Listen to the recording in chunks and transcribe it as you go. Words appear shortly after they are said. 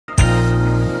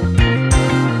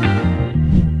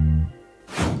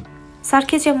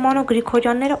Սարգիս և Մանոն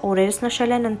Գրիգորյանները օրերս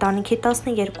նշել են ընտանիքի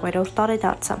 12-րդ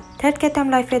տարեդարձը։ Yelaket.am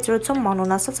լայֆի զրույցում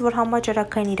Մանոն ասաց, որ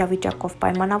համաճարակային իրավիճակով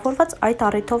պայմանավորված այդ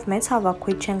առիթով մեծ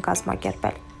հավաքույթ չեն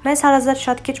կազմակերպել։ Մեզ հարազատ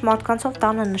շատ քիչ մարդկանցով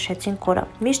տանը նշեցինք օրը։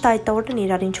 Միշտ այդ օրն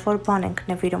իրար ինչ-որ բան ենք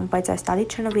նվիրում, բայց այս տարի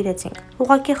չնվիրեցինք։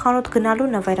 Ուղղակի խանութ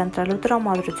գնալու նվեր ընտրելու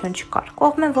տրամադրություն չկար։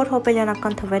 Կողմ են, որ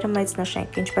հոբելյանական թվերը մեծ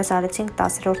նշենք, ինչպես արեցինք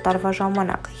 10-րդ տարվա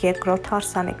ժամանակ, երկրորդ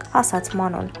հարսանիք, ասաց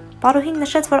Մանոն։ Պարուհին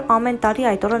նշեց, որ ամեն տարի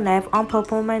այդ օրը նաև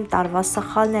ամփոփում են տարվա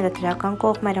սխալները, դրական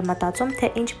կողմերը, մտածում, թե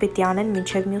ինչ պիտի անեն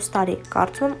մինչև մյուս տարի։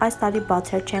 Կարծում եմ այս տարի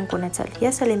բացեր չենք ունեցել։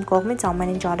 Ես էլ իմ կողմից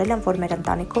ամեն ինչ արել եմ, որ մեր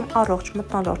ընտանիքում առողջ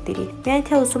մթնոլորտ տիրի։ Միայն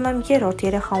թե ուզում եմ երրորդ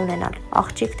երեխա ունենալ։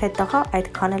 Աղջիկ թե տղա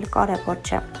այդքան էլ կարևոր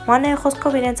չէ։ Մանոյի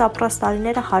խոսքով իրենց ապրած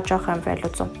տարիները հաճախ են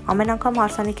վերլուծում։ Ամեն անգամ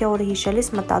հարսանիքի օրը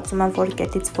հիշելիս մտածում եմ, որ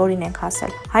կետից որին ենք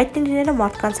հասել։ Հայտնի լինելը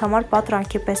մարդկանց համար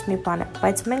պատրանքի պես մի բան է,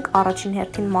 բայց մենք առաջին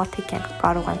հերթին մարդիկ ենք,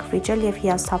 կարող ենք վիճել եւ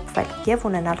հիասթափվել եւ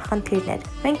ունենալ խնդիրներ։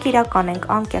 Մենք իրական ենք,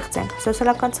 անկեղծ ենք։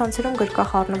 Սոցիալական ցանցերում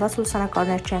գրկախ առնված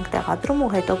լուսանկարներ չենք տեղադրում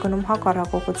ու հետո գնում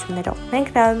հակառակ ուղղություններով։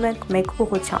 Մենք նայում ենք մեկ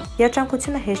ուղղությամբ։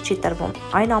 Երջանկությունը հեշտ չի տրվում,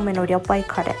 այն ամենօրյա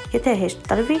պայքար է։ Եթե հեշտ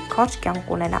տրվի, կարճ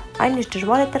կյանք ունենա։ Այն ինչ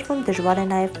դժվար է տրվում, դժվար է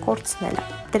նաեւ կորցնելը։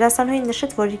 Դերասանուհին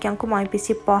նշեց, որ իր կյանքում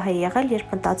այնպիսի պահ է եղել, երբ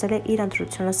մտածել է իր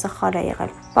ընտրությունը սխալ է եղել։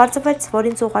 Պարզվեց, որ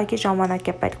ինձ ուղղակի ժամանակ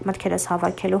է պետք մտքերս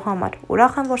հավաքելու համար։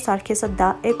 Ուրախ եմ, որ Սարգիսը դա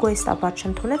էգոիստաբար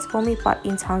չընդունեց, ու մի պահ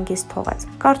ինձ հանգիստ թողեց։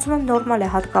 Կարծում եմ նորմալ է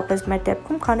հատկապես մեր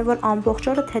դեպքում, քանի որ ամբողջ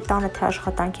օրը թե տանը թե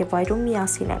աշխատանքի վայրում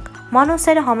միասին ենք։ Մանոն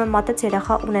սերը համեմատեց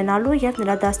երեխա ունենալու եւ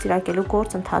նրա դաստիարակելու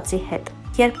գործընթացի հետ։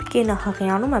 Երբ կինը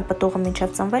հղիանում է, պտուղը մինչև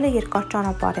ծնվելը երկար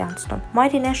ճանապարհ է անցնում։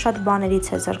 Մայրինեն շատ բաներից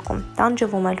է զրկում,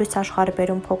 տանջվում է, լույս աշխարհ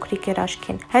բերում փոքրիկ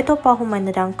երաշքին, հետո պահում է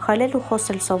նրան, քայլել ու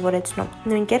խոսել սովորեցնում։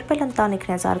 Նույն կերպ էլ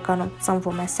ընտանիքն է զարգանում,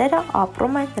 ծնվում է սերը,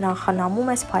 ապրում է, նրան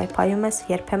խնամում ես, փայփայում ես,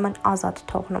 երբեմն ազատ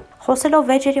թողնում։ Խոսելով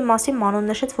վեճերի մասին Մանոն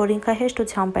նշեց, որ ինքը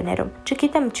հեշտությամբ է ներում։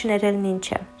 Չգիտեմ չներելն ինչ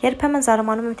է։ Երբեմն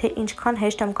զարմանում եմ, թե ինչքան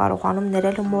հեշտ եմ կարողանում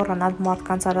ներել ու մոռանալ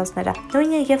մարդկանց արածները։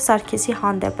 Նույնը եւ Սարգիսի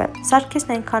հանդեպ է։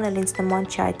 Սարգիսն այնքան էլ ինձ նման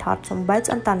չի այդ հարցում,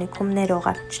 բայց ընտանիքում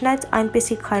ներող է։ Չնայած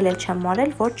այնպիսի քայլ էլ չեմ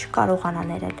արել, որ չկարողանա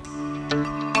ներել։